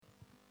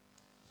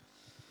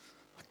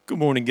Good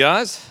morning,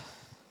 guys.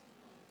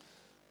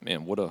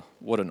 Man,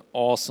 what an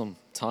awesome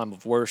time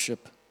of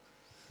worship.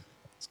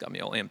 It's got me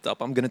all amped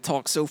up. I'm going to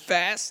talk so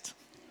fast.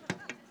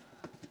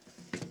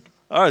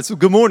 All right, so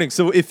good morning.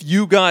 So if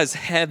you guys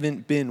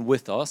haven't been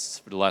with us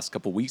for the last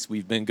couple weeks,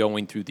 we've been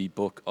going through the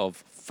book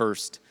of 1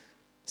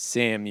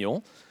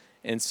 Samuel.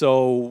 And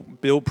so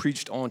Bill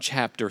preached on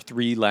chapter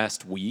 3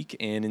 last week,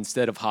 and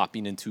instead of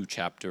hopping into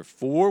chapter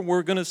 4,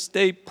 we're going to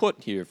stay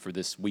put here for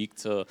this week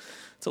to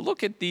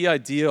look at the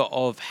idea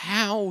of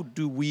how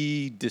do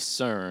we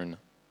discern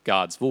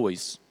God's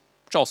voice,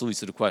 which also leads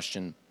to the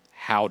question,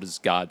 how does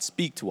God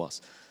speak to us?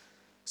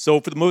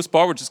 So for the most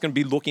part, we're just going to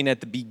be looking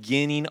at the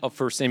beginning of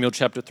 1 Samuel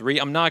chapter 3.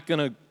 I'm not going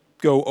to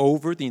go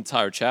over the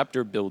entire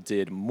chapter. Bill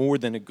did more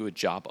than a good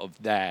job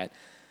of that.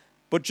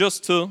 But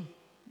just to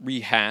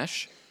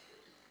rehash,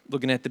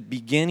 looking at the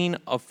beginning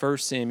of 1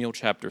 Samuel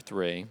chapter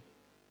 3,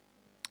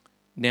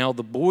 now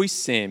the boy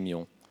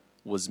Samuel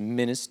was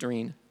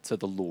ministering to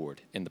the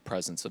Lord in the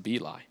presence of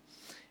Eli.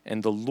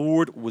 And the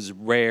Lord was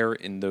rare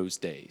in those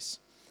days.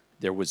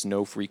 There was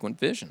no frequent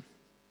vision.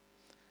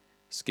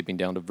 Skipping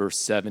down to verse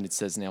 7, it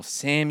says, Now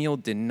Samuel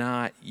did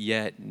not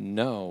yet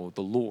know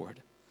the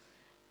Lord,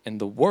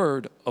 and the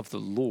word of the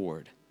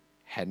Lord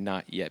had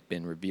not yet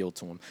been revealed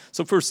to him.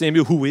 So first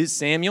Samuel, who is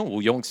Samuel?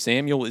 Well, young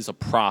Samuel is a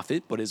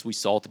prophet, but as we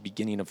saw at the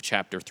beginning of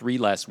chapter 3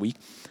 last week,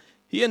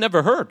 he had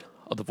never heard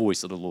of the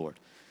voice of the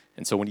Lord.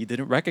 And so when he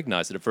didn't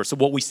recognize it at first, so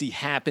what we see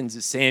happens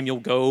is Samuel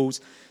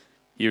goes,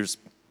 here's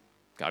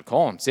God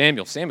call him,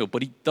 Samuel, Samuel,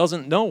 but he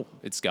doesn't know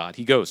it's God.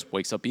 He goes,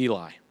 wakes up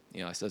Eli.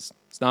 Eli says,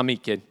 it's not me,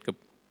 kid, go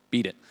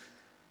beat it.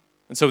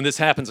 And so this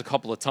happens a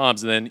couple of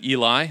times, and then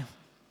Eli,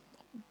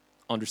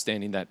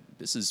 understanding that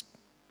this is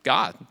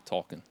God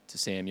talking to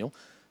Samuel,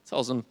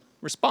 tells him,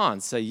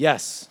 respond, say,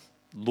 yes,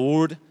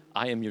 Lord,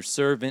 I am your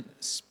servant,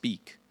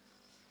 speak.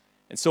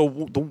 And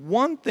so the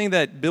one thing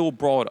that Bill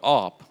brought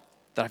up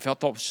that I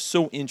thought was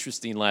so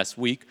interesting last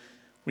week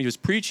when he was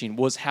preaching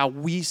was how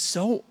we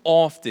so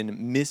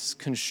often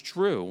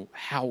misconstrue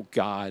how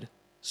God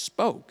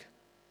spoke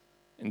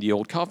in the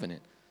Old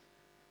Covenant.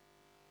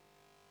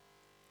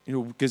 You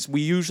know, because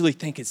we usually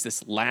think it's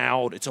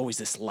always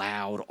this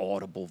loud,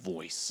 audible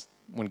voice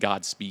when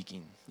God's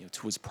speaking,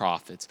 to his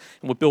prophets.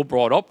 And what Bill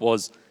brought up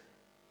was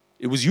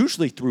it was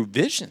usually through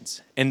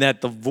visions, and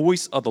that the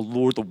voice of the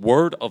Lord, the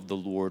word of the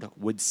Lord,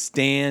 would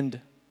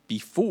stand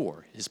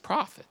before his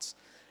prophets.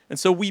 And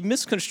so we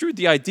misconstrued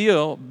the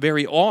idea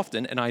very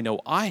often, and I know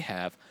I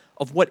have,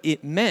 of what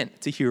it meant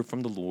to hear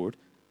from the Lord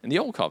in the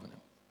Old Covenant.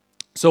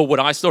 So what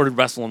I started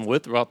wrestling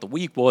with throughout the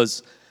week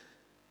was,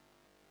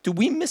 do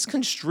we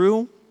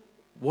misconstrue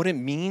what it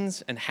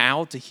means and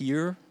how to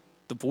hear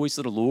the voice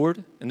of the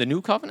Lord in the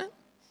New Covenant?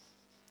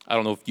 I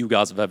don't know if you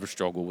guys have ever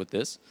struggled with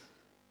this,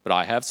 but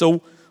I have.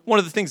 So one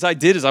of the things I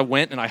did is I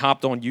went and I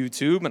hopped on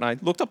YouTube and I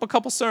looked up a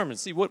couple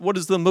sermons, see what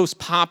is the most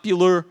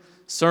popular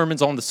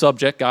sermons on the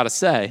subject got to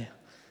say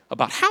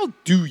about how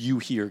do you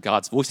hear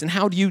God's voice and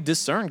how do you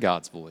discern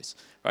God's voice,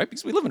 right?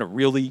 Because we live in a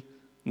really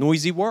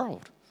noisy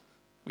world.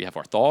 We have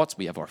our thoughts,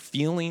 we have our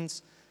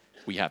feelings,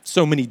 we have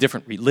so many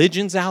different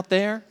religions out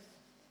there.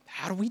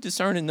 How do we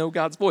discern and know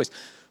God's voice?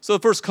 So the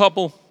first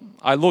couple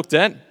I looked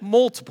at,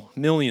 multiple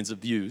millions of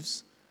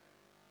views.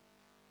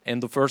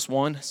 And the first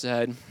one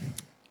said,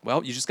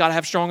 well, you just got to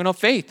have strong enough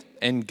faith,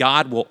 and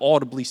God will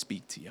audibly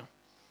speak to you.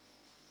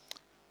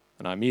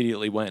 And I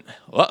immediately went,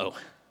 uh-oh,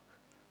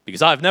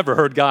 because I've never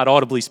heard God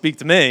audibly speak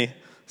to me,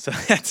 so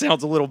that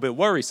sounds a little bit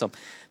worrisome.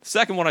 The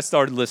second one I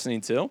started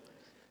listening to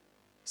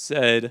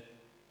said,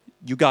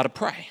 you got to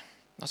pray.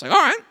 I was like,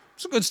 all right,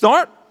 it's a good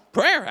start.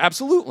 Prayer,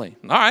 absolutely.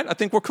 All right, I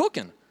think we're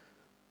cooking.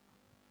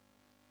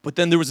 But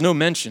then there was no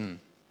mention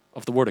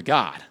of the Word of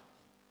God.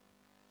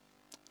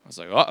 I was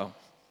like, uh-oh.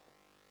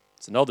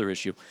 It's another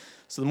issue.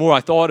 So the more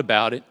I thought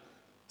about it,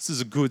 this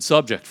is a good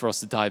subject for us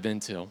to dive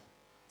into,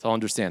 to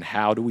understand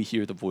how do we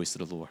hear the voice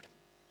of the Lord?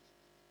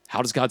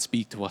 How does God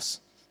speak to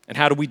us? And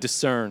how do we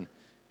discern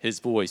his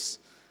voice?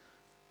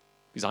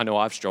 Because I know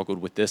I've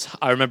struggled with this.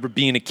 I remember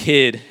being a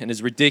kid, and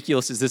as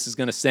ridiculous as this is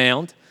going to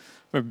sound,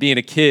 I remember being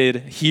a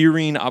kid,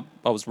 I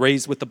was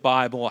raised with the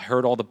Bible. I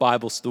heard all the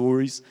Bible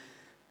stories.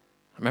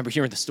 I remember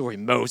hearing the story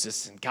of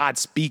Moses and God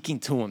speaking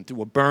to him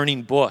through a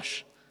burning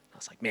bush. I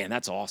was like, man,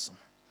 that's awesome.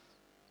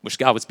 Wish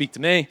God would speak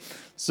to me.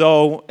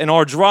 So in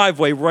our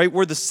driveway, right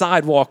where the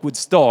sidewalk would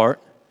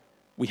start,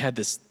 we had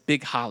this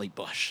big holly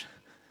bush.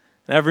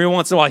 And every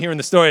once in a while, hearing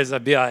the stories,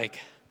 I'd be like,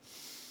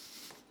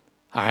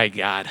 all right,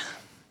 God,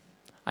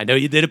 I know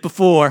you did it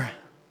before.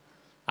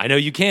 I know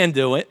you can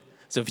do it.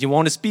 So if you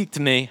want to speak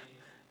to me,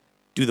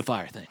 do the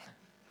fire thing.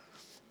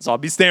 So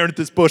I'd be staring at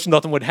this bush,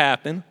 nothing would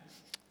happen.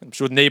 I'm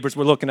sure the neighbors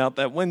were looking out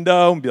that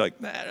window and be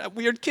like, man, that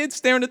weird kid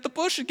staring at the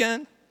bush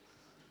again.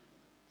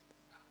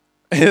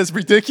 And as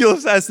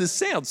ridiculous as this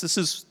sounds, this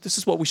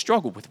is what we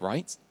struggle with,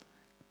 right?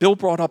 Bill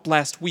brought up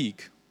last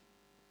week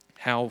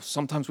how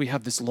sometimes we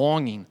have this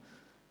longing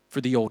for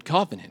the Old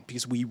Covenant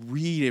because we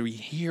read and we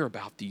hear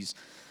about these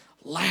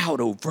loud,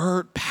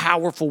 overt,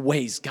 powerful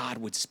ways God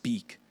would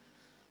speak.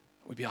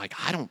 We'd be like,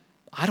 I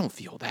don't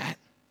feel that.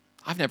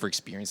 I've never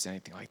experienced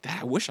anything like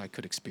that. I wish I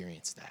could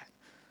experience that.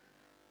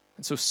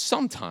 And so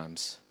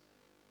sometimes,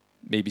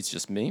 maybe it's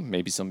just me,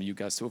 maybe some of you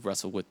guys who have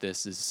wrestled with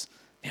this is,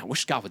 man, I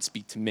wish God would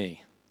speak to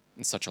me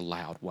in such a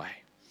loud way.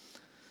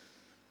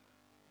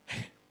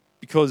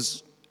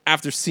 Because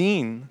after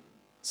seeing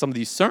some of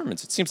these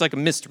sermons, it seems like a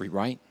mystery,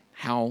 right?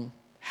 How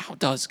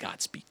does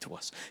God speak to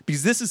us?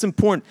 Because this is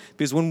important,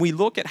 because when we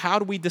look at how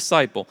do we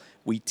disciple,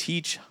 we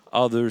teach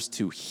others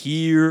to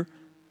hear,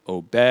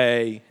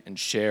 obey, and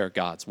share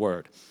God's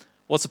word.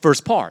 What's the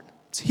first part?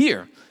 It's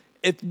hear.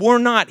 If we're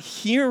not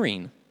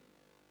hearing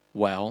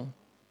well,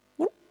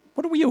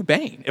 what are we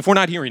obeying? If we're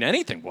not hearing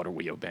anything, what are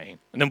we obeying?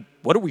 And then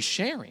what are we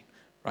sharing,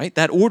 right?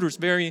 That order is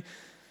very,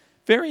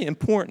 very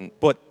important.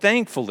 But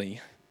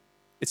thankfully,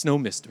 it's no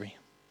mystery.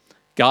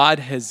 God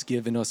has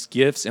given us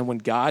gifts, and when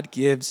God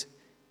gives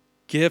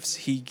gifts,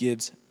 he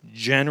gives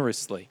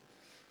generously.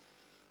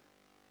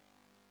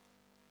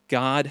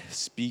 God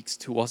speaks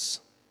to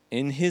us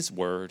in his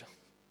word,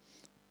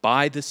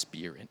 by the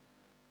Spirit,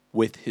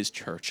 with his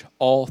church.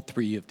 All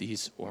three of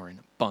these are an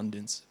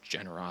abundance,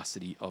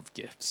 generosity of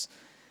gifts.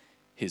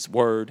 His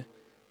word,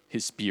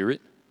 his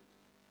Spirit,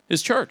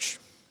 his church.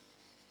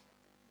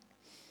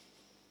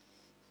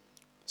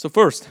 So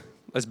first,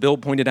 as Bill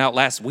pointed out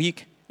last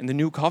week, in the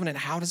new covenant,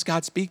 how does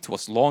God speak to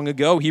us? Long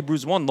ago,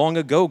 Hebrews 1, long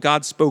ago,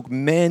 God spoke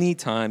many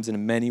times and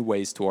in many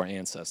ways to our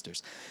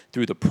ancestors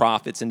through the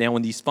prophets. And now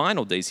in these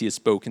final days, he has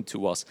spoken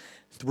to us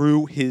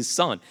through his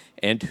Son.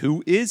 And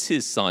who is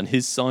his Son?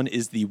 His Son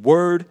is the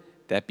Word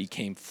that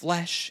became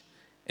flesh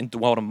and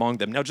dwelt among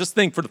them. Now just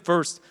think for the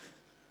first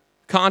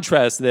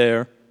contrast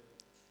there,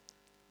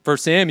 1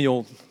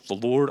 Samuel, the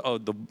word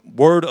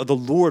of the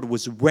Lord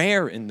was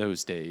rare in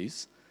those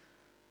days.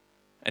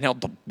 And how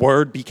the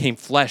word became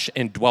flesh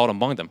and dwelt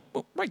among them.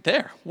 Right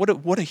there.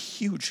 What a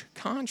huge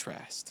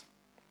contrast.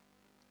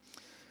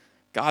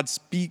 God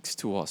speaks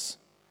to us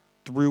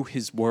through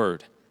his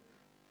word.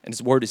 And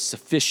his word is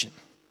sufficient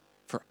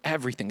for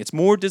everything. It's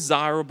more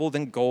desirable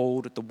than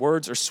gold. The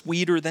words are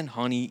sweeter than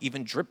honey,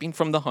 even dripping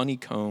from the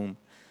honeycomb.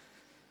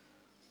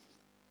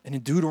 And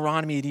in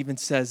Deuteronomy, it even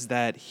says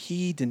that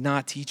he did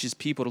not teach his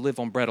people to live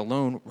on bread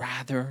alone,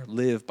 rather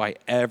live by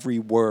every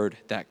word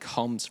that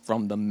comes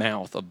from the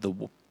mouth of the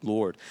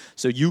Lord.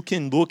 So you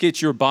can look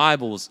at your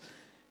Bibles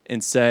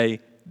and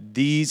say,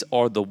 these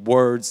are the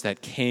words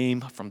that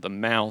came from the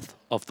mouth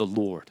of the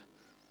Lord.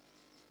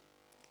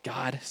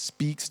 God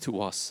speaks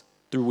to us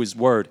through his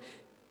word.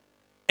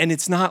 And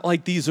it's not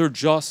like these are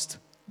just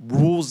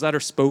rules that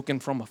are spoken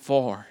from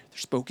afar. They're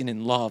spoken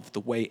in love, the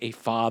way a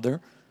father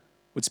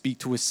would speak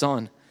to his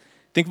son.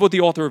 Think of what the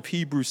author of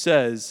Hebrews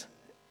says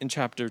in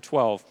chapter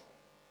 12.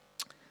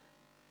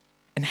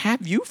 And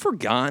have you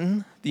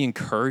forgotten the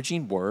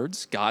encouraging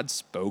words God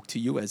spoke to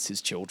you as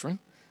his children?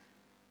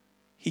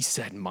 He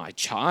said, my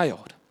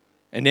child.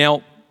 And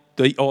now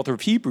the author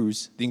of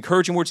Hebrews, the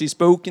encouraging words he's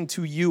spoken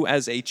to you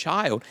as a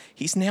child,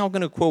 he's now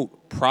going to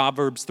quote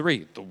Proverbs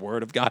 3, the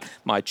word of God.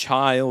 My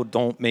child,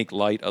 don't make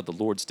light of the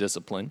Lord's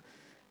discipline,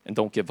 and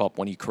don't give up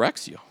when he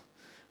corrects you.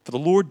 For the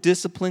Lord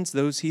disciplines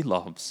those he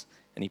loves,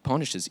 and he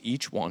punishes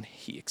each one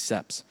he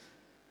accepts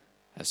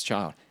as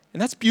child.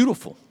 And that's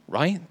beautiful,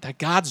 right? That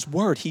God's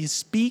word, he is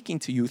speaking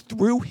to you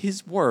through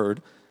his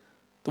word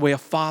the way a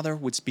father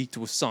would speak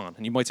to a son.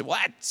 And you might say, well,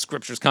 that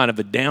scripture's kind of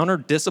a downer,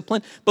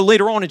 discipline. But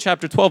later on in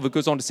chapter 12, it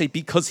goes on to say,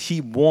 because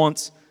he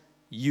wants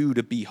you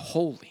to be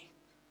holy.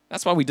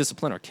 That's why we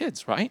discipline our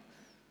kids, right?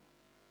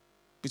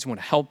 Because we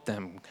want to help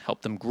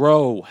them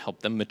grow,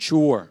 help them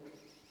mature.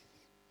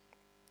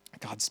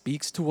 God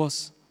speaks to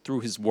us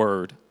through his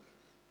word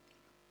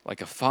like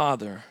a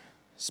father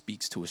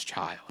speaks to his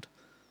child.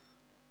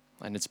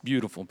 And it's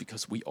beautiful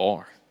because we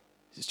are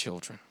his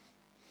children.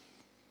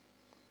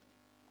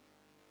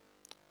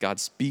 God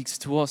speaks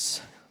to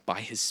us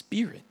by his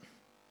Spirit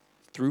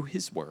through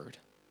his word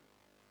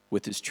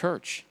with his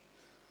church.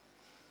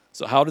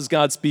 So how does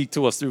God speak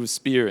to us through his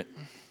Spirit?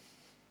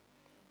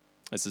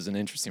 This is an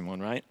interesting one,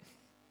 right?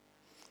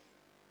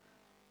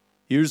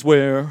 Here's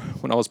where,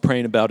 when I was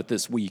praying about it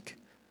this week,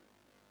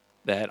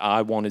 that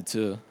I wanted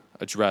to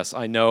address.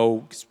 I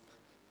know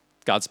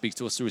God speaks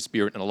to us through his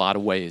Spirit in a lot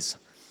of ways.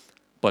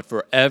 But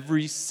for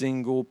every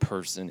single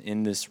person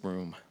in this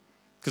room,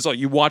 because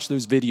you watch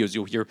those videos,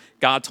 you'll hear,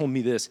 God told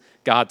me this,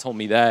 God told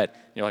me that.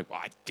 And you're like,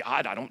 well,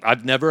 God,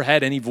 I've never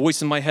had any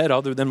voice in my head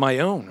other than my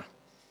own.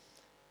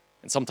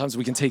 And sometimes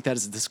we can take that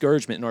as a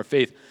discouragement in our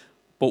faith.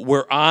 But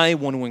where I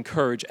want to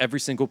encourage every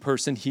single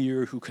person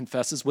here who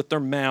confesses with their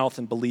mouth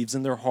and believes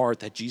in their heart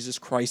that Jesus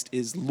Christ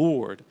is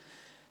Lord,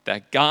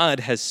 that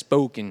God has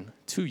spoken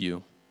to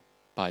you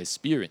by his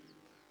Spirit.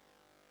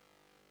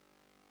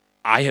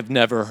 I have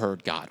never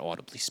heard God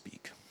audibly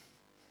speak.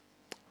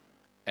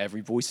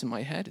 Every voice in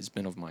my head has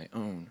been of my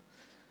own.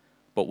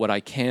 But what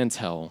I can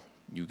tell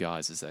you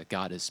guys is that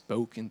God has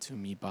spoken to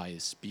me by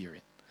his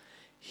Spirit.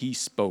 He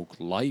spoke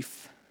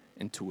life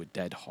into a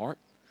dead heart.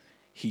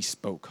 He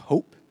spoke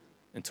hope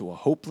into a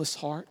hopeless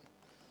heart.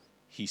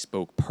 He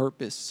spoke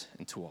purpose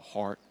into a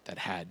heart that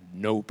had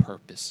no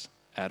purpose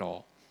at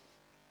all.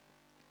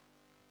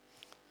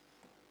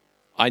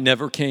 I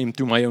never came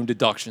through my own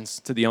deductions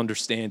to the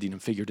understanding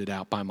and figured it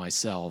out by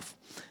myself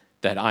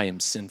that I am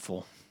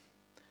sinful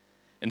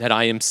and that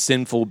I am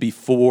sinful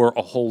before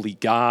a holy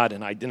God,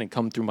 and I didn't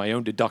come through my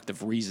own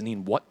deductive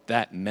reasoning what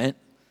that meant.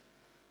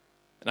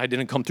 And I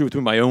didn't come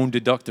through my own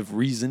deductive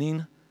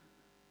reasoning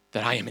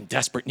that I am in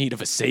desperate need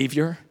of a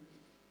Savior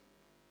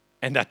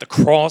and that the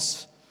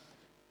cross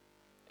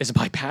is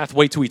my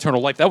pathway to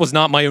eternal life. That was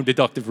not my own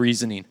deductive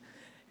reasoning.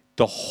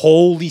 The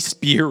Holy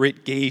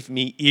Spirit gave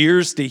me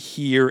ears to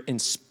hear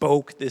and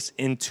spoke this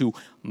into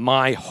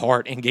my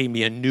heart and gave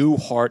me a new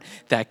heart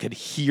that could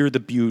hear the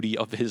beauty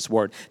of His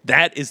word.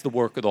 That is the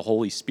work of the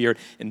Holy Spirit,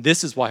 and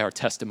this is why our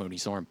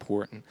testimonies are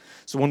important.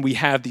 So when we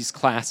have these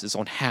classes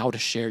on how to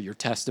share your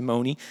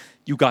testimony,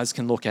 you guys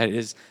can look at it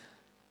as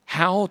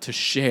how to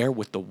share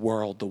with the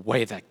world the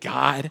way that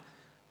God,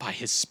 by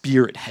His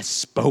Spirit, has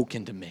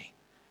spoken to me,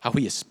 how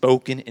He has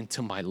spoken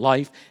into my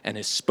life and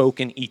has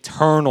spoken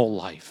eternal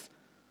life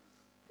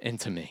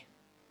into me.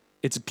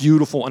 It's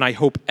beautiful, and I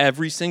hope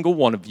every single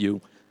one of you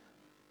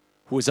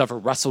who has ever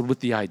wrestled with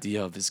the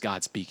idea of, is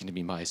God speaking to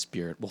me by His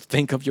Spirit, will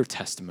think of your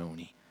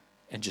testimony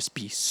and just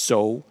be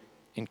so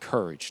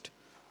encouraged.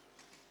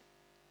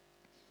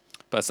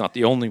 But that's not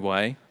the only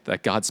way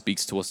that God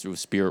speaks to us through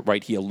His Spirit,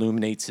 right? He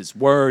illuminates His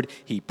word,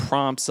 He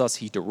prompts us,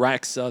 He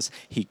directs us,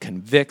 He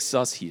convicts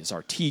us, He is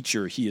our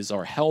teacher, He is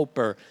our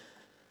helper.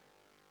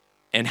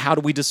 And how do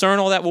we discern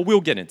all that? Well,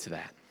 we'll get into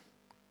that.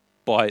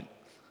 But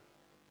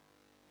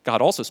God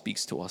also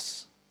speaks to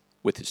us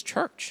with His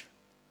church.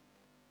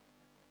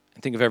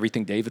 And think of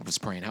everything David was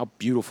praying. How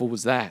beautiful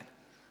was that?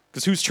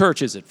 Because whose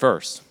church is it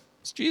first?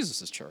 It's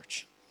Jesus'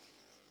 church.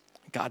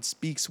 God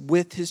speaks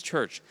with His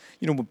church.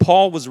 You know, when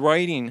Paul was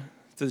writing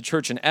to the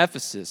church in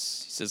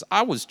Ephesus, he says,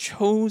 I was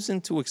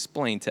chosen to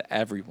explain to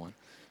everyone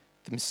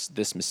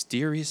this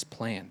mysterious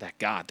plan that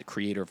God, the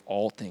creator of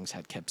all things,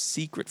 had kept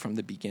secret from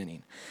the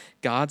beginning.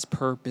 God's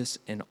purpose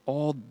in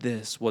all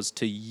this was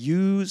to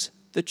use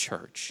the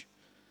church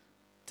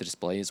to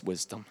display His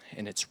wisdom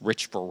and its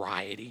rich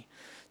variety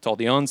to all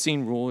the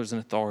unseen rulers and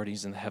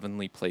authorities in the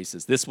heavenly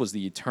places. This was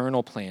the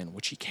eternal plan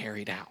which He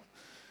carried out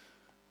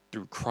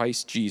through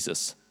Christ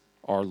Jesus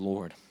our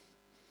Lord.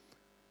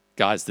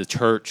 Guys, the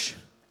church,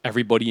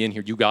 everybody in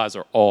here, you guys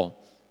are all,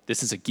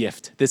 this is a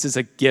gift. This is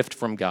a gift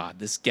from God.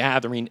 This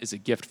gathering is a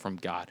gift from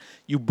God.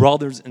 You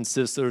brothers and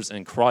sisters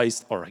in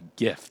Christ are a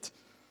gift.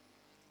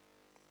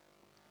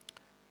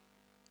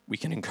 We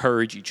can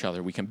encourage each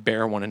other. We can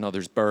bear one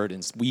another's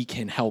burdens. We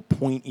can help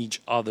point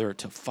each other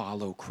to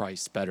follow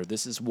Christ better.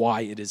 This is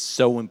why it is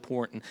so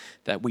important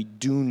that we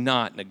do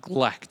not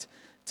neglect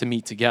to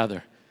meet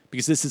together,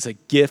 because this is a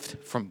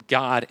gift from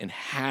God and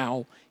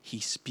how He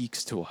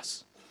speaks to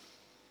us.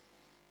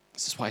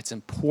 This is why it's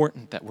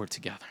important that we're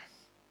together.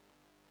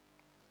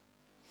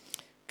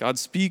 God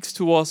speaks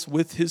to us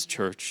with His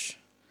church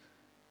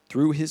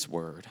through His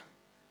word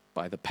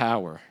by the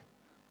power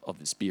of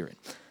His Spirit.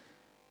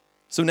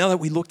 So now that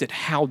we looked at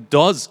how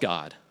does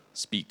God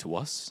speak to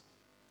us,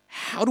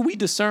 how do we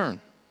discern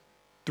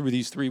through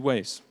these three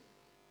ways?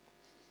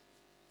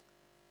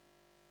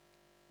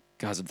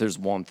 Guys, if there's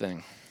one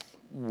thing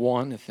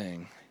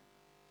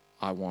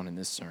I want in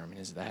this sermon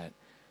is that,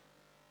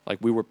 like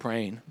we were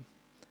praying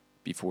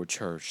before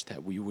church,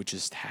 that we would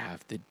just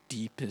have the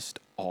deepest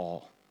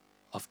awe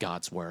of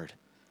God's word,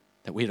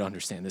 that we'd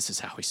understand this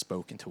is how He's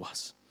spoken to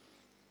us.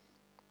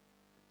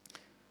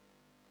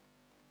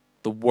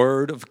 The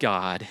word of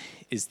God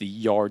is the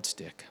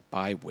yardstick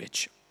by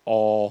which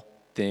all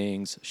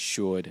things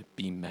should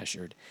be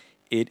measured.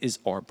 It is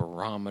our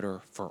barometer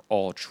for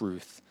all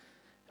truth.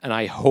 And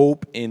I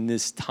hope in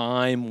this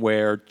time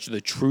where the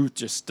truth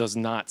just does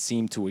not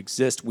seem to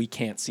exist, we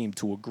can't seem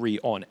to agree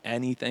on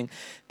anything,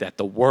 that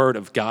the word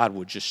of God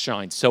would just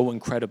shine so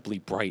incredibly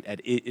bright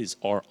that it is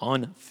our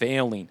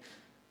unfailing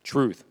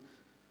truth.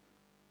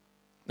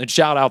 And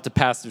shout out to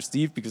Pastor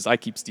Steve, because I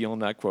keep stealing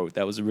that quote.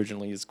 That was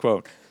originally his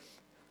quote.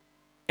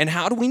 And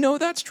how do we know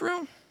that's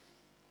true?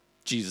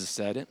 Jesus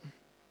said it.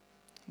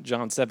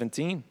 John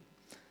 17.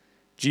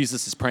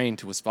 Jesus is praying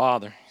to His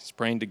Father. He's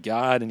praying to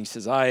God, and He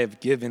says, I have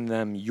given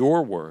them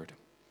your word,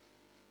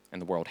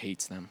 and the world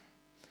hates them,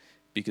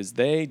 because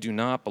they do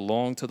not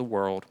belong to the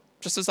world,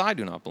 just as I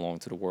do not belong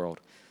to the world.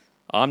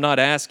 I'm not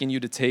asking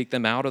you to take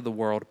them out of the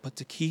world, but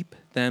to keep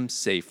them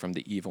safe from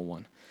the evil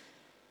one.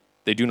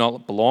 They do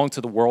not belong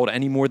to the world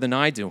any more than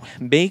I do.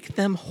 Make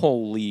them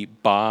holy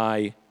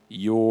by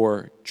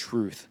your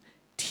truth.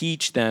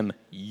 Teach them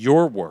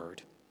your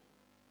word,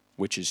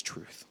 which is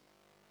truth.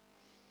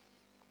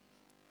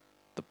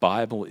 The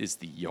Bible is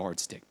the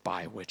yardstick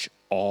by which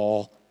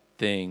all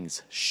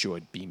things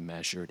should be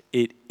measured.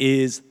 It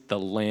is the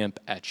lamp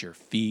at your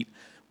feet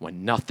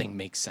when nothing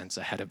makes sense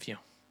ahead of you.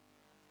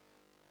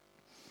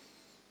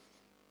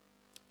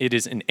 It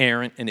is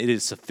inerrant and it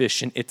is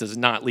sufficient. It does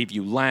not leave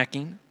you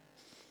lacking.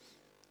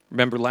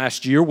 Remember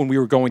last year when we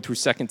were going through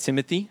 2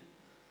 Timothy?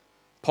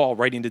 Paul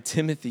writing to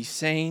Timothy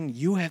saying,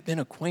 you have been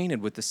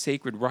acquainted with the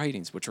sacred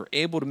writings, which are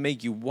able to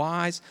make you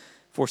wise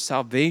for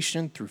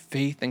salvation through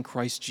faith in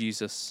Christ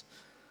Jesus.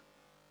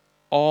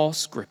 All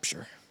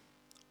scripture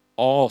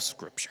all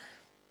Scripture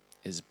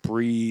is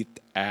breathed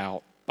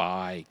out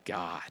by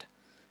God,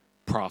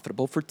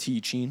 profitable for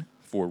teaching,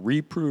 for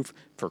reproof,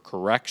 for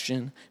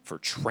correction, for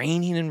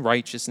training in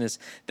righteousness,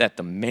 that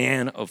the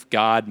man of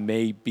God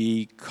may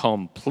be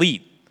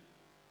complete,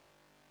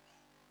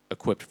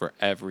 equipped for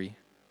every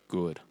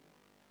good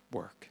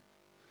work.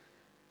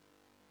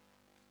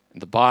 And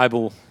the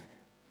Bible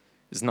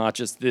is not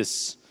just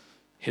this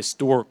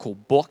historical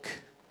book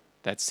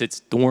that sits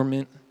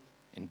dormant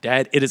and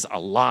dead. It is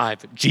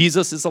alive.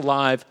 Jesus is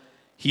alive.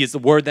 He is the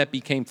Word that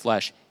became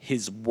flesh.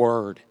 His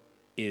Word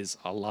is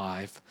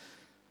alive.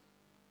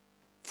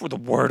 For the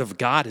Word of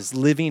God is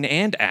living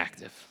and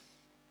active,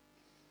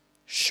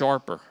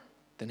 sharper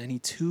than any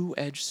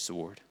two-edged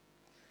sword,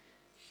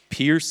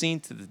 piercing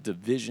to the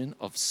division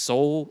of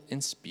soul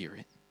and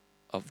spirit,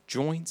 of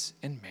joints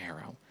and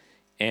marrow,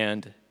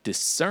 and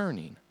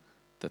discerning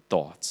the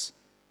thoughts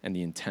and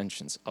the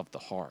intentions of the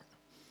heart.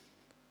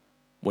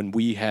 When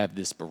we have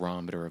this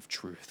barometer of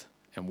truth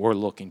and we're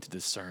looking to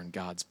discern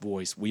God's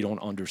voice, we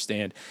don't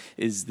understand,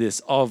 is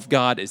this of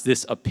God? Is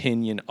this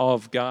opinion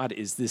of God?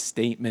 Is this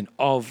statement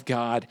of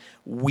God?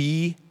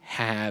 We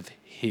have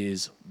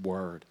His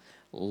Word.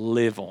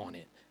 Live on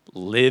it.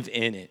 Live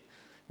in it.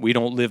 We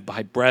don't live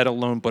by bread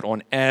alone, but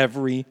on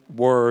every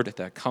word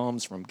that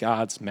comes from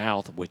God's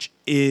mouth, which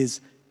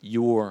is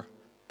your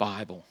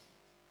Bible.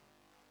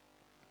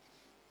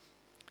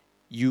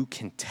 You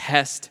can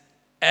test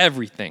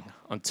everything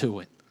unto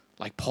it.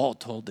 Like Paul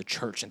told the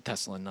church in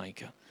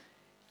Thessalonica,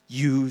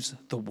 use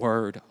the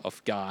Word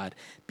of God.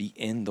 Be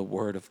in the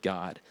Word of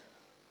God.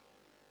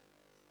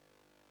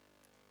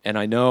 And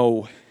I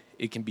know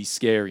it can be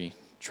scary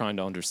trying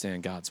to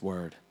understand God's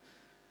Word.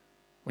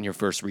 When you're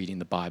first reading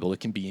the Bible,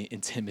 it can be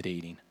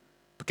intimidating.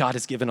 But God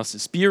has given us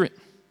His Spirit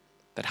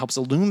that helps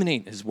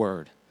illuminate His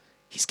Word.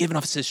 He's given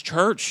us His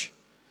church.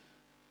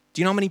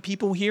 Do you know how many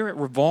people here at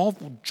Revolve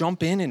will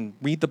jump in and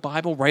read the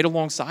Bible right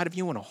alongside of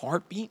you in a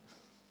heartbeat?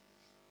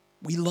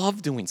 We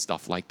love doing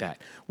stuff like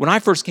that. When I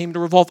first came to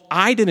Revolve,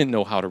 I didn't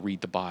know how to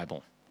read the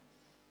Bible.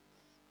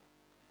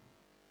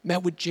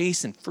 Met with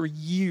Jason for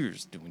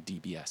years doing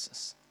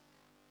DBSs.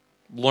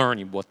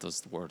 Learning, what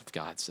does the Word of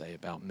God say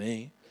about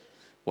me?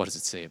 What does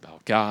it say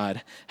about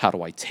God? How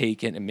do I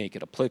take it and make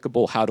it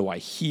applicable? How do I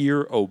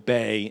hear,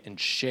 obey, and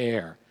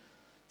share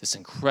this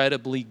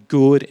incredibly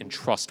good and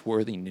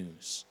trustworthy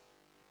news?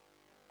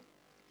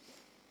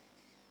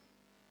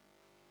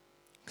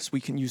 Because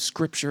we can use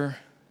Scripture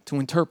to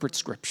interpret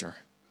Scripture.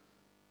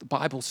 The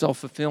Bible's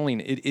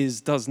self-fulfilling.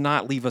 It does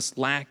not leave us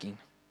lacking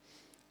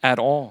at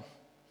all.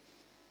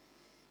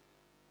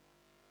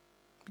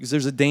 Because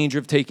there's a danger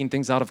of taking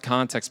things out of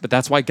context, but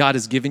that's why God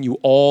has given you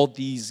all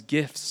these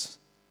gifts.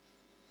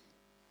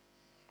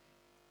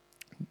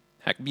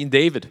 Heck, me and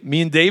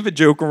David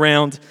joke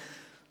around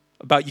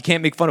about you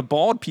can't make fun of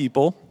bald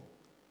people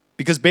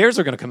because bears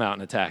are going to come out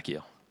and attack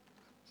you.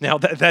 Now,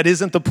 that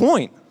isn't the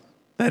point.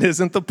 That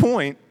isn't the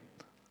point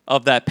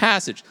of that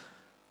passage.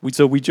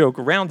 So we joke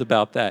around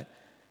about that.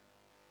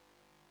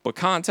 But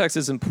context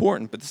is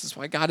important, but this is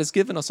why God has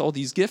given us all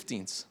these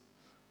giftings,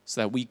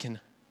 so that we can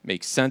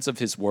make sense of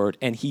His Word,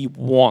 and He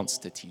wants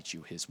to teach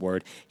you His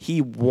Word. He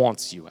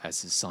wants you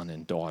as His son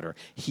and daughter.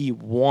 He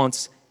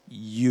wants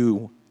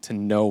you to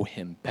know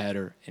Him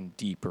better and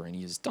deeper, and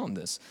He has done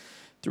this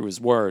through His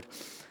Word.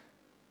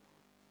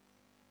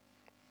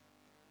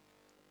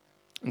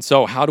 And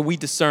so, how do we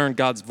discern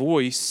God's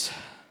voice?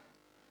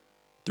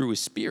 Through His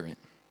Spirit.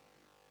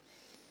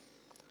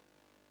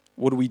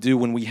 What do we do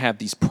when we have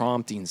these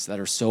promptings that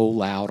are so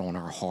loud on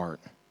our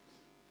heart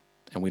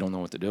and we don't know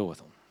what to do with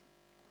them,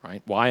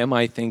 right? Why am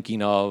I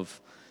thinking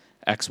of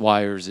X,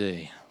 Y, or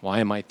Z? Why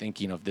am I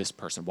thinking of this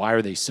person? Why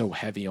are they so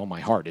heavy on my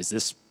heart? Is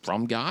this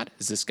from God?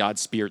 Is this God's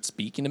Spirit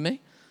speaking to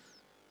me?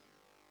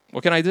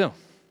 What can I do?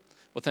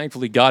 Well,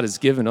 thankfully, God has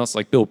given us,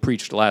 like Bill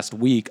preached last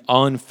week,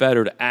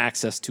 unfettered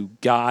access to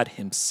God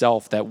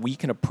Himself, that we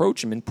can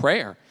approach Him in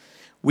prayer.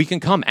 We can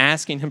come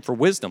asking Him for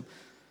wisdom.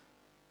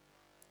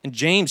 In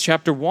James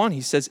chapter 1,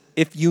 he says,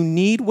 if you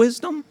need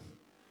wisdom,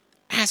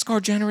 ask our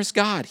generous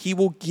God. He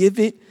will give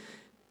it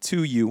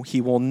to you.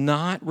 He will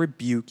not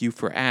rebuke you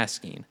for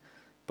asking.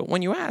 But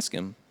when you ask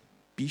Him,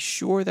 be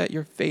sure that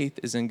your faith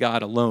is in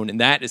God alone. And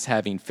that is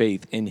having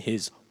faith in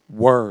His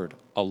Word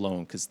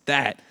alone, because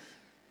that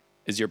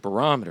is your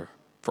barometer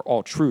for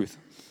all truth.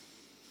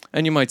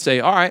 And you might say,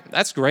 all right,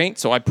 that's great.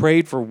 So I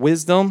prayed for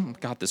wisdom,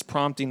 got this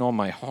prompting on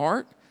my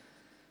heart.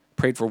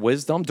 Prayed for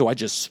wisdom. Do I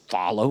just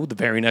follow the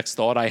very next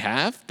thought I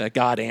have that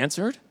God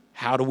answered?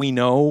 How do we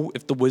know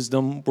if the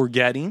wisdom we're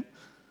getting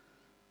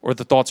or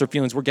the thoughts or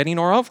feelings we're getting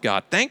are of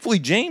God? Thankfully,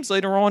 James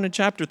later on in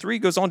chapter 3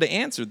 goes on to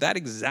answer that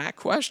exact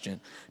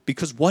question.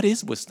 Because what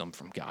is wisdom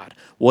from God?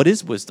 What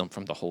is wisdom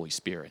from the Holy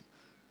Spirit?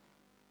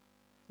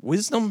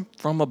 Wisdom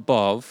from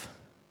above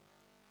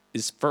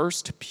is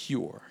first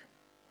pure,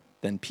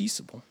 then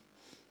peaceable.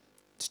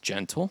 It's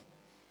gentle.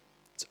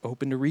 It's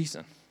open to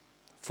reason,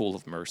 full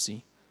of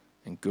mercy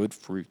and good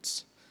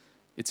fruits.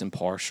 It's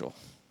impartial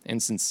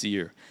and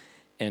sincere,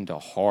 and a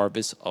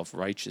harvest of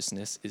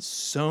righteousness is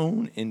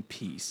sown in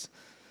peace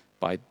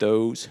by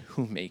those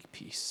who make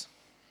peace.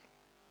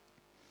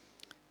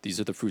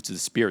 These are the fruits of the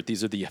Spirit.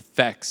 These are the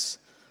effects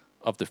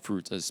of the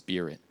fruits of the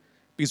Spirit.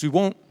 Because we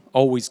won't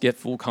always get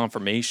full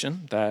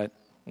confirmation that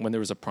when there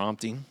was a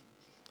prompting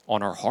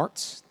on our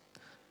hearts,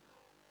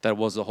 that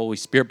was the Holy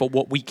Spirit. But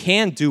what we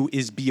can do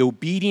is be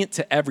obedient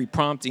to every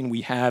prompting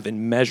we have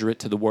and measure it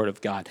to the Word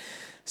of God.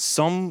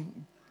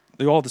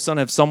 You all of a sudden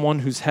have someone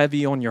who's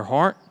heavy on your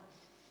heart.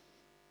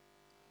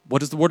 What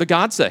does the Word of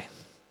God say?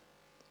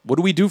 What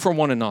do we do for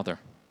one another?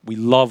 We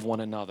love one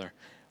another.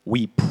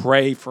 We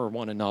pray for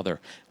one another.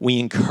 We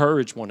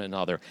encourage one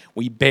another.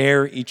 We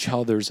bear each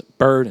other's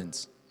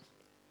burdens.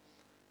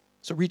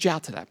 So reach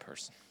out to that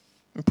person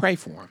and pray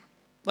for them.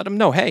 Let them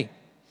know, hey,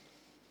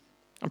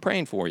 I'm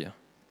praying for you.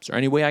 Is there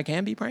any way I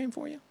can be praying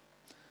for you?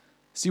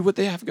 See what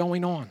they have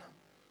going on.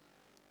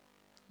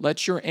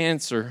 Let your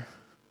answer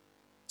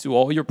to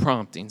all your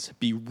promptings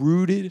be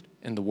rooted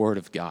in the Word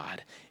of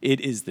God. It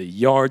is the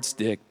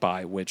yardstick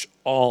by which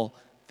all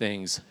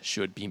things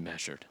should be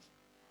measured.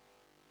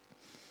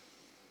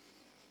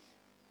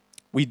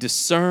 We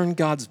discern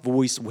God's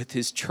voice with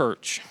His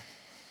church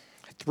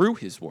through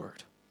His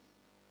Word,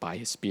 by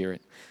His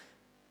Spirit.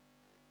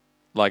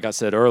 Like I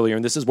said earlier,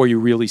 and this is where you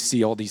really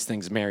see all these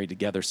things married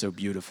together so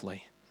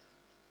beautifully.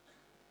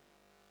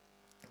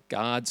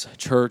 God's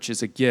church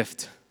is a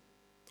gift.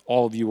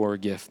 All of you are a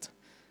gift.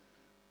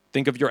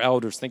 Think of your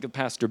elders. Think of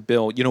Pastor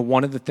Bill. You know,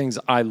 one of the things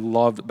I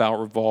loved about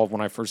Revolve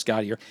when I first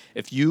got here,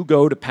 if you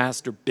go to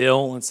Pastor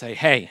Bill and say,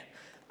 hey,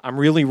 I'm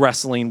really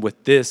wrestling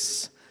with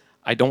this.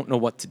 I don't know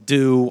what to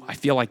do. I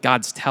feel like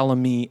God's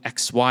telling me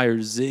X, Y,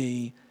 or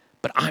Z,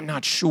 but I'm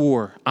not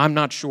sure. I'm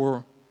not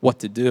sure what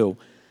to do.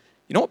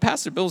 You know what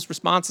Pastor Bill's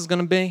response is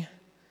going to be?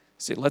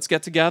 Say, let's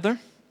get together.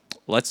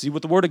 Let's see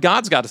what the Word of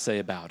God's got to say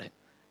about it.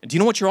 And do you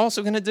know what you're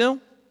also going to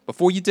do?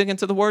 Before you dig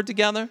into the Word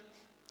together,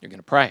 you're going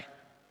to pray,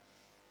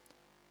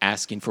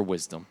 asking for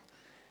wisdom.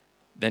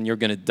 Then you're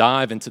going to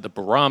dive into the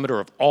barometer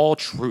of all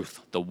truth,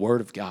 the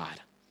Word of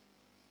God.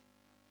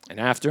 And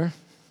after,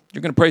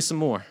 you're going to pray some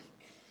more.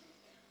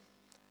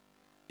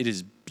 It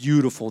is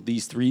beautiful,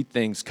 these three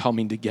things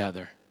coming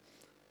together.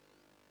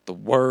 The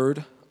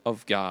Word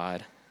of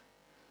God,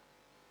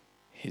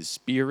 His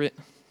Spirit,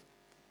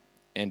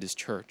 and His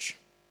church.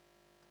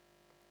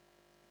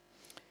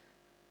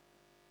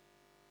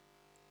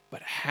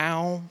 But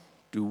how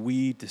do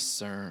we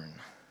discern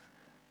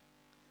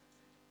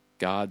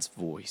God's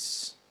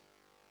voice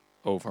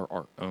over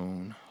our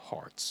own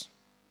hearts?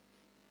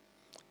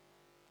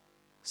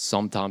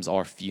 Sometimes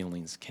our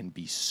feelings can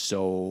be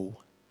so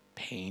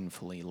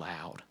painfully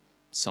loud.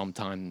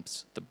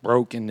 Sometimes the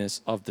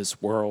brokenness of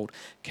this world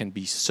can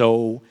be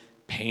so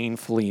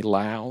painfully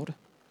loud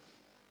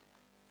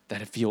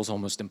that it feels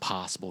almost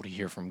impossible to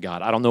hear from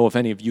God. I don't know if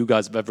any of you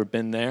guys have ever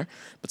been there,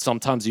 but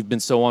sometimes you've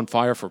been so on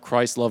fire for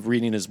Christ, love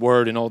reading His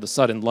Word, and all of a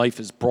sudden life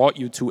has brought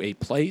you to a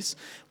place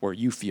where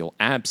you feel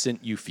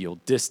absent, you feel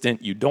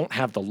distant, you don't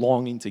have the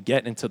longing to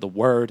get into the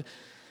Word,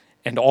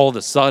 and all of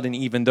a sudden,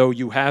 even though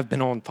you have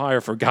been on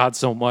fire for God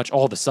so much,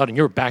 all of a sudden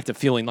you're back to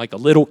feeling like a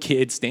little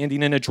kid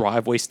standing in a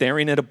driveway,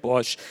 staring at a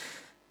bush,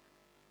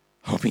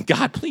 hoping,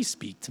 God, please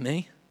speak to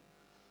me.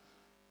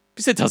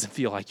 Because it doesn't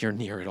feel like you're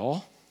near at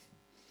all.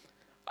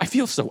 I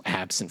feel so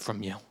absent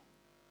from you.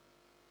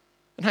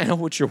 And I know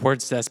what your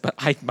word says, but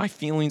my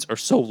feelings are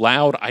so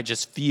loud, I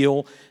just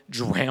feel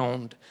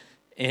drowned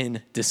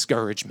in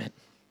discouragement.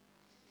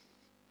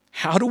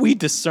 How do we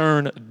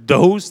discern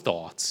those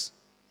thoughts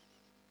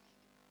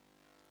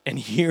and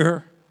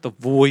hear the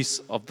voice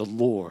of the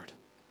Lord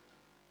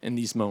in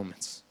these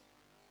moments?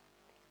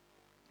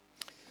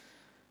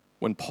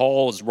 When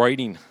Paul is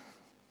writing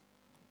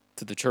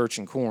to the church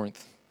in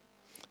Corinth,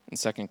 in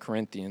 2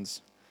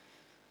 Corinthians,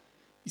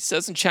 he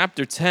says in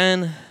chapter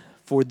 10,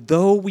 for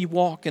though we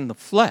walk in the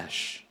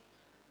flesh,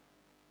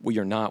 we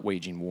are not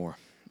waging war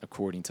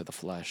according to the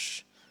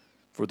flesh.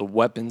 For the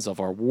weapons of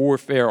our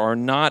warfare are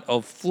not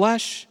of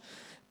flesh,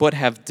 but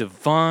have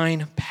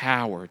divine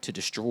power to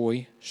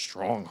destroy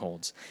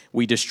strongholds.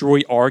 We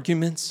destroy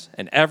arguments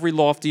and every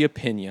lofty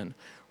opinion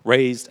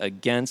raised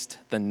against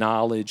the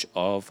knowledge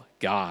of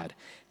God.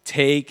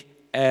 Take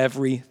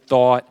every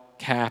thought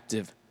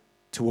captive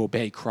to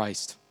obey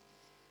Christ.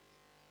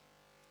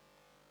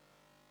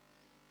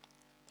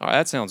 All right,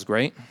 that sounds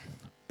great.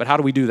 But how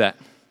do we do that?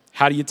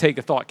 How do you take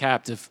a thought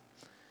captive?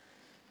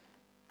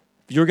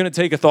 If you're going to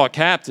take a thought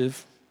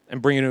captive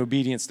and bring it in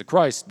obedience to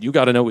Christ, you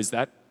got to know, is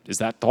that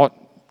thought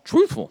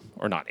truthful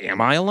or not? Am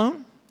I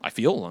alone? I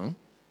feel alone.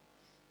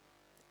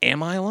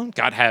 Am I alone?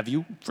 God, have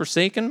you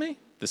forsaken me?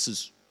 This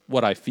is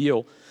what I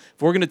feel.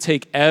 If we're going to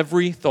take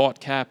every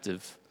thought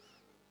captive,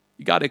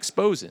 you got to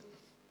expose it.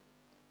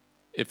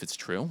 If it's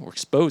true, or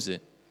expose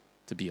it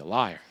to be a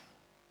liar.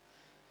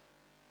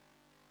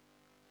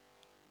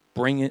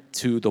 bring it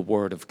to the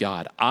Word of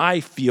God. I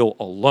feel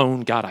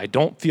alone, God. I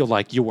don't feel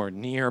like you are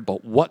near,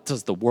 but what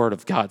does the Word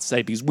of God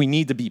say? Because we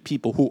need to be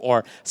people who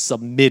are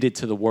submitted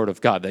to the Word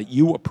of God, that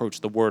you approach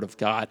the Word of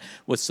God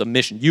with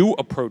submission. You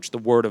approach the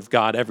Word of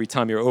God every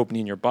time you're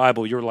opening your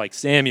Bible. You're like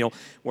Samuel,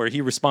 where he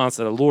responds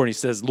to the Lord. He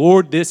says,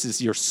 Lord, this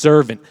is your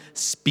servant.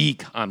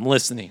 Speak, I'm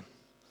listening.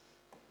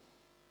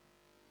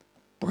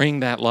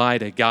 Bring that lie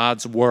to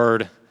God's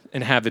Word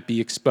and have it be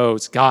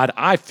exposed. God,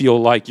 I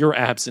feel like you're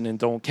absent and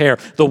don't care.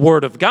 The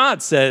Word of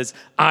God says,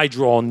 I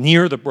draw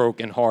near the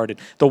brokenhearted.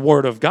 The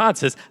Word of God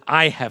says,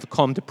 I have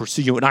come to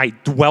pursue you, and I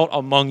dwelt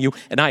among you,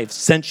 and I have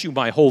sent you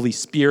my Holy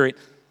Spirit,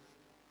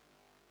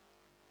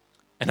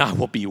 and I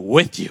will be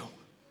with you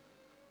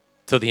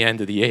till the end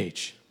of the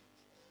age.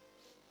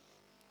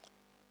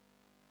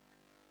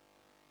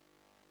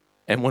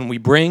 And when we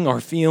bring our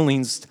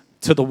feelings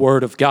to the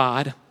Word of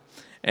God,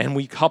 and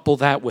we couple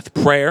that with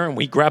prayer, and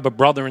we grab a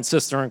brother and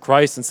sister in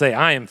Christ and say,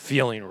 I am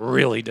feeling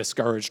really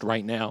discouraged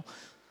right now.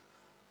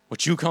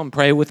 Would you come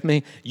pray with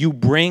me? You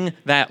bring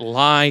that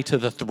lie to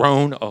the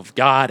throne of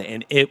God,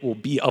 and it will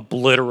be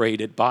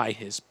obliterated by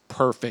his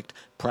perfect,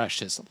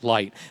 precious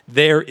light.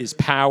 There is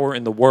power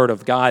in the Word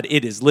of God.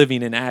 It is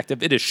living and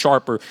active. It is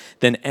sharper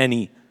than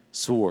any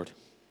sword.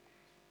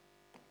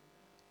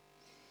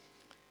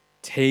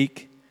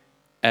 Take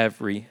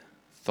every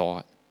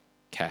thought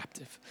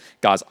captive.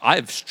 Guys,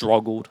 I've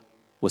struggled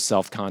with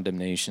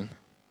self-condemnation.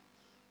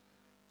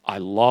 I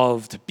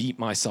love to beat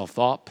myself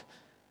up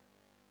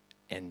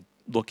and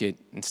look at,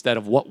 instead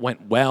of what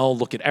went well,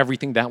 look at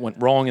everything that went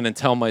wrong and then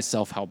tell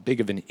myself how big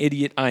of an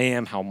idiot I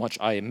am, how much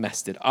I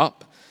messed it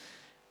up,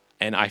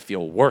 and I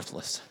feel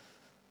worthless.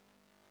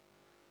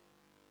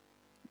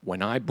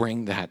 When I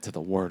bring that to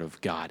the Word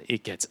of God,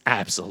 it gets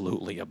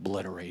absolutely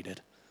obliterated.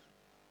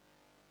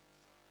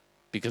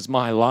 Because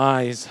my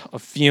lies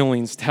of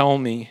feelings tell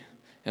me,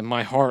 and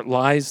my heart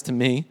lies to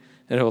me,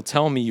 that it'll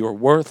tell me you're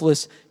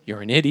worthless,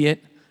 you're an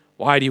idiot.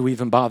 Why do you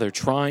even bother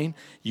trying?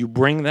 You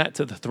bring that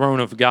to the throne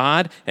of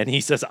God, and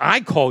he says, I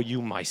call you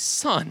my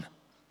son.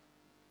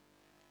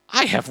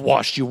 I have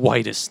washed you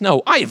white as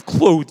snow. I have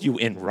clothed you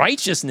in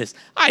righteousness.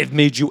 I have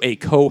made you a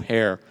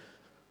co-heir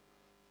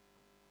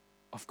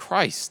of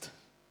Christ.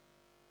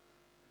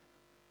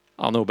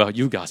 I don't know about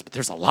you guys, but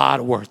there's a lot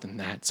of worth in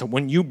that. So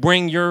when you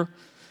bring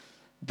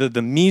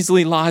the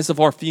measly lies of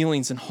our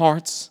feelings and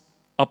hearts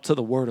up to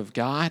the Word of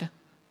God,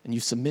 and you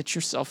submit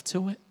yourself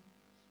to it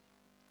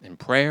in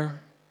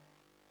prayer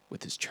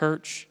with his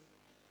church,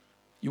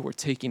 you are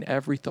taking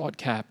every thought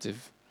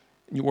captive,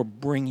 and you are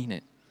bringing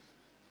it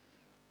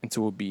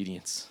into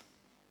obedience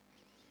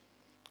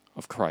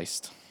of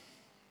Christ.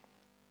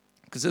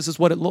 Because this is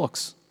what it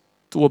looks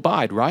to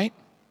abide, right?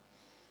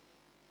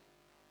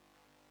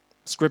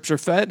 Scripture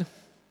fed,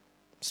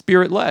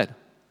 Spirit led.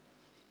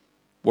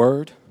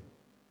 Word,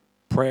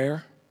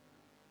 prayer,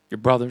 your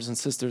brothers and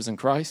sisters in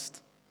Christ,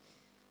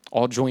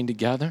 all joined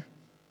together.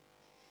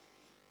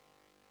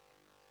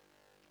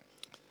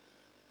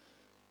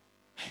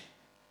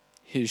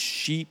 His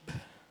sheep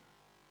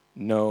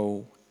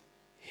know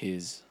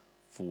his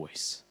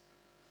voice.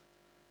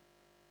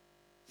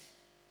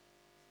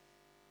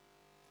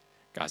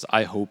 Guys,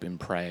 I hope and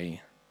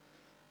pray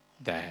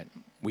that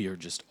we are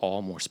just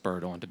all more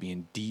spurred on to be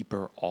in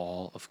deeper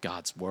awe of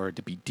God's Word,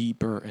 to be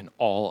deeper in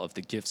awe of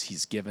the gifts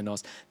he's given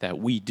us, that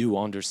we do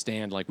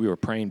understand, like we were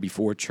praying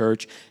before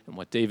church, and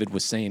what David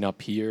was saying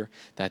up here,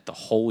 that the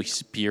Holy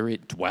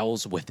Spirit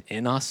dwells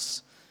within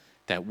us,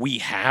 that we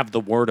have the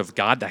Word of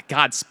God, that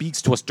God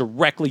speaks to us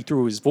directly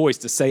through his voice.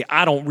 To say,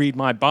 I don't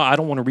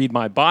want to read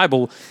my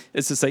Bible,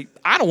 is to say,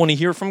 I don't want to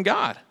hear from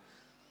God.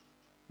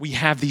 We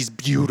have these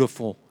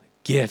beautiful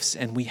gifts,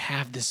 and we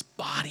have this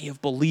body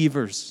of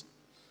believers.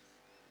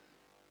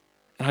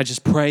 And I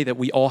just pray that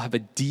we all have a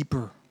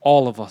deeper,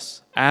 all of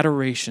us,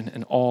 adoration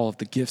and awe of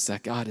the gifts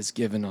that God has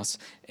given us.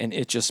 And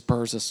it just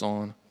spurs us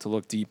on to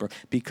look deeper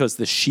because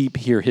the sheep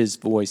hear his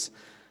voice.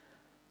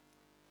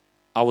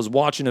 I was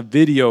watching a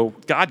video.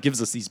 God gives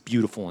us these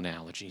beautiful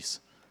analogies.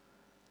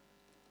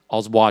 I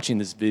was watching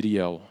this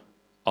video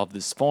of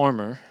this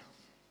farmer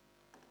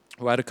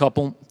who had a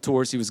couple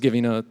tours he was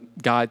giving a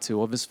guide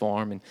to of his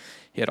farm. And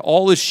he had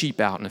all his sheep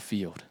out in the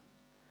field.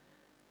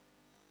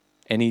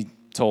 And he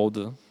told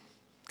the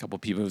couple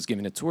of people he was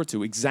giving a tour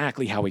to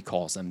exactly how he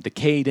calls them. The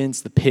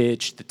cadence, the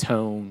pitch, the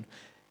tone,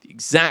 the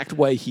exact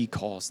way he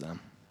calls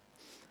them.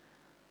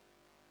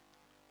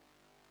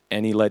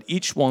 And he let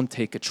each one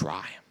take a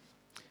try.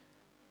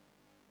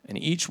 And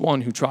each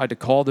one who tried to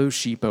call those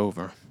sheep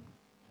over,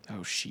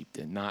 those sheep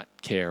did not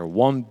care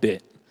one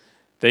bit.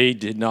 They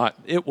did not.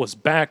 It was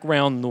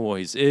background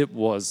noise. It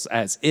was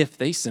as if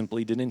they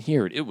simply didn't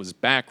hear it. It was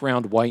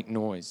background white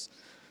noise.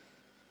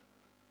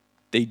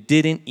 They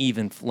didn't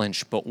even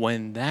flinch. But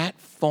when that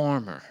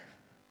farmer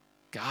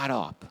got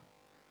up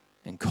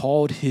and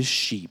called his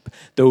sheep,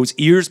 those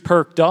ears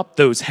perked up,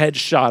 those heads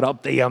shot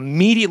up, they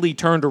immediately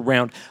turned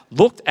around,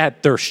 looked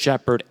at their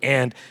shepherd,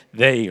 and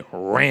they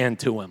ran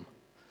to him.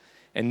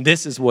 And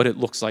this is what it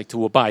looks like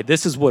to abide.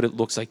 This is what it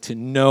looks like to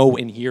know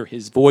and hear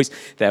his voice,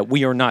 that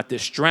we are not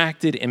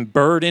distracted and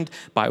burdened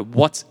by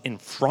what's in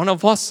front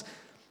of us,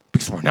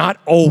 because we're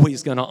not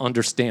always going to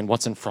understand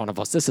what's in front of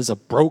us. This is a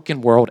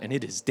broken world, and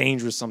it is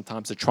dangerous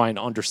sometimes to try and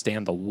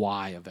understand the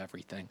why of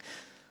everything.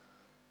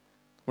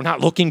 We're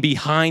not looking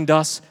behind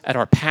us at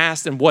our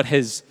past and what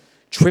has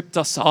tripped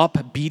us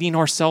up, beating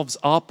ourselves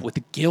up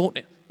with guilt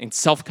and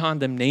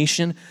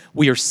self-condemnation.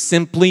 We are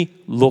simply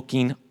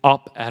looking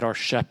up at our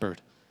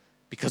shepherd,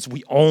 because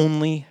we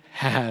only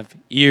have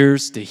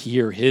ears to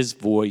hear his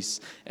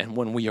voice. And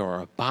when we are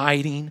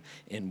abiding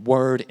in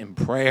word and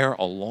prayer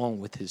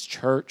along with his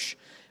church,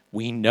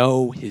 we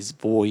know his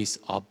voice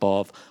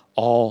above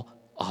all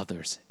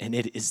others. And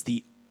it is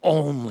the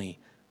only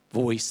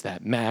voice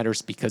that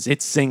matters, because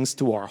it sings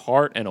to our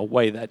heart in a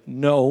way that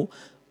no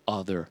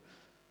other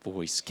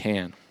voice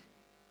can.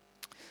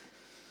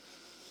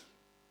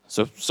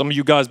 So some of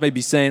you guys may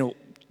be saying,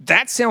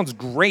 that sounds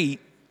great,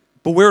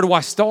 but where do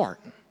I start?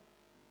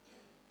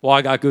 Well,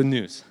 I got good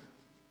news.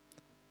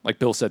 Like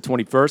Bill said,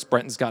 21st,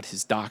 Brenton's got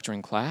his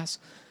doctrine class.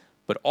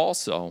 But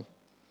also,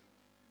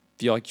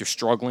 feel like you're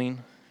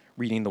struggling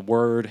reading the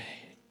Word,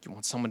 you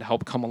want someone to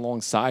help come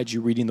alongside you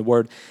reading the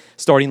Word.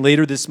 Starting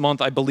later this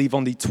month, I believe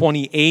on the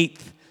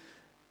 28th,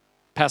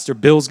 Pastor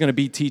Bill's going to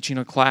be teaching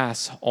a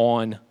class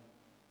on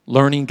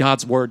learning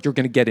God's Word. You're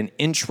going to get an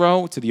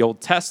intro to the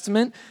Old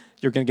Testament.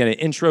 You're going to get an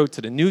intro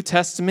to the New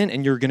Testament,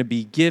 and you're going to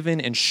be given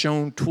and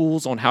shown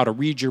tools on how to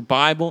read your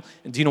Bible.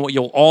 And do you know what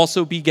you'll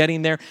also be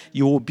getting there?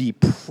 You will be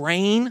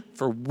praying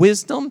for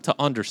wisdom to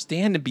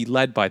understand and be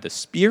led by the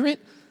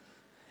Spirit.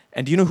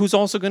 And do you know who's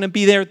also going to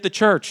be there at the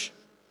church?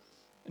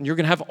 And you're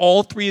going to have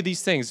all three of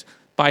these things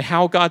by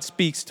how God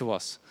speaks to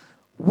us,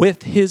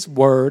 with his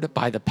word,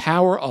 by the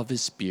power of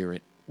his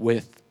Spirit,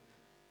 with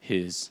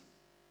his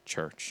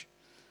church.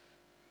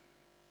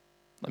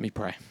 Let me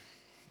pray.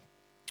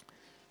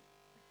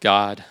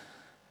 God,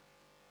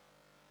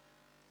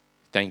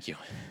 thank you.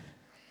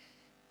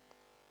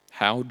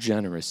 How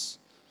generous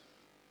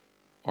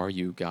are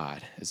you,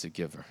 God, as a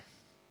giver?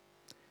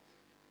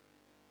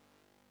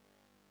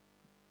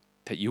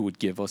 That you would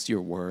give us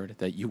your word,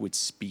 that you would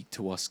speak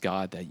to us,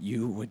 God, that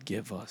you would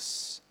give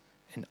us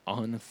an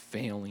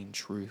unfailing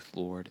truth,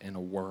 Lord, in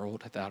a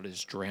world that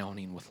is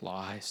drowning with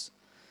lies.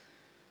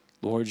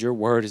 Lord, your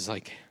word is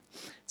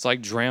it's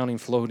like drowning,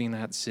 floating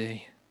at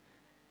sea.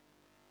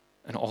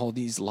 And all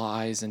these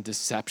lies and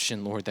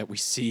deception, Lord, that we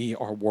see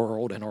our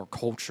world and our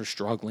culture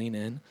struggling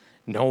in.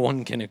 No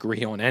one can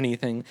agree on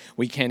anything.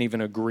 We can't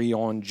even agree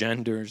on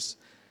genders.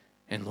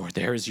 And Lord,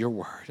 there is your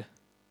word.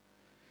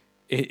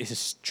 It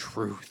is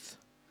truth.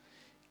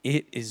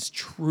 It is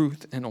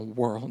truth in a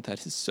world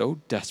that is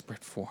so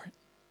desperate for it.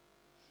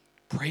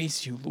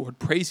 Praise you, Lord.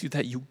 Praise you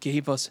that you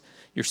gave us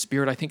your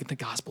Spirit. I think in the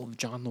Gospel of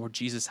John, Lord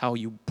Jesus, how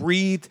you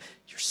breathed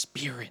your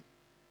Spirit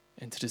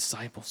into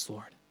disciples,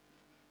 Lord.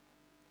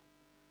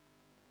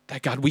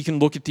 That, God, we can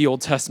look at the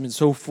Old Testament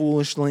so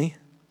foolishly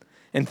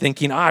and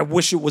thinking, I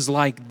wish it was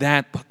like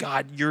that. But,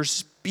 God, your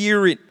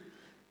Spirit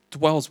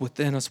dwells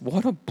within us.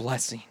 What a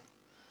blessing,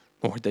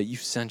 Lord, that you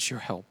sent your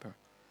helper.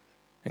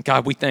 And,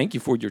 God, we thank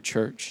you for your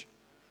church.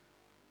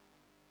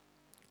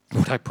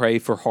 Lord, I pray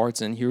for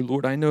hearts in here.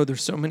 Lord, I know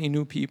there's so many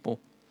new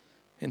people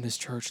in this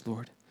church,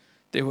 Lord.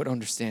 They would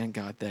understand,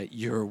 God, that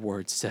your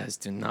word says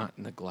do not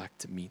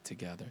neglect to meet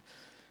together.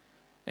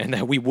 And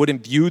that we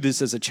wouldn't view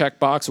this as a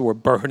checkbox or a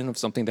burden of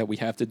something that we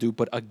have to do,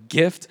 but a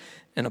gift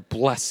and a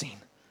blessing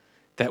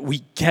that we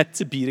get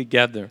to be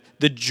together.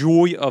 The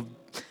joy of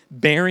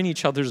bearing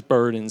each other's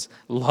burdens,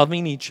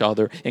 loving each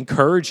other,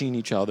 encouraging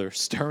each other,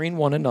 stirring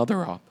one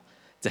another up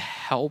to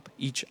help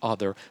each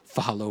other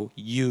follow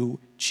you,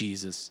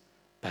 Jesus,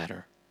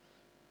 better.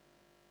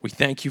 We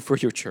thank you for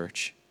your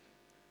church.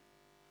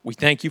 We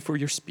thank you for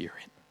your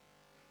Spirit.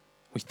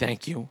 We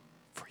thank you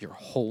for your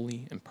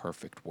holy and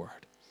perfect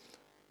word.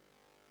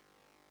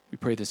 We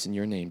pray this in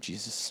your name,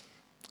 Jesus.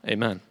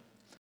 Amen.